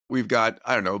we've got,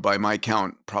 I don't know, by my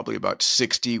count, probably about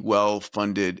 60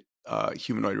 well-funded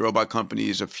humanoid robot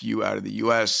companies, a few out of the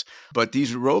US. But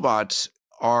these robots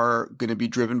are going to be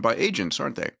driven by agents,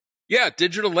 aren't they? Yeah,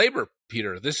 digital labor,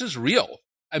 Peter. This is real.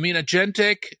 I mean,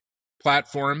 agentic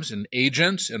platforms and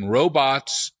agents and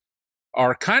robots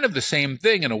are kind of the same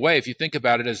thing in a way, if you think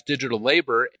about it as digital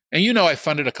labor. And I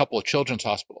funded a couple of children's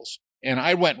hospitals. And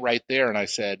I went right there and I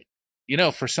said,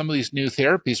 for some of these new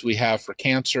therapies we have for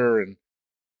cancer, and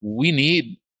we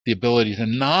need the ability to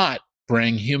not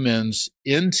bring humans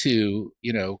into,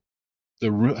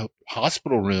 the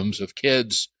hospital rooms of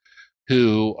kids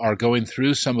who are going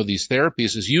through some of these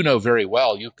therapies. As you know very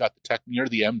well, you're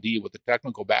the MD with the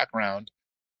technical background.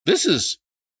 This is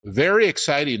very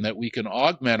exciting that we can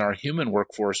augment our human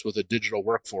workforce with a digital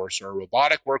workforce or a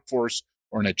robotic workforce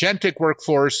or an agentic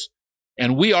workforce.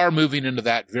 And we are moving into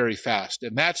that very fast.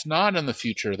 And that's not in the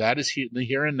future. That is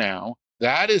here and now.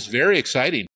 That is very exciting.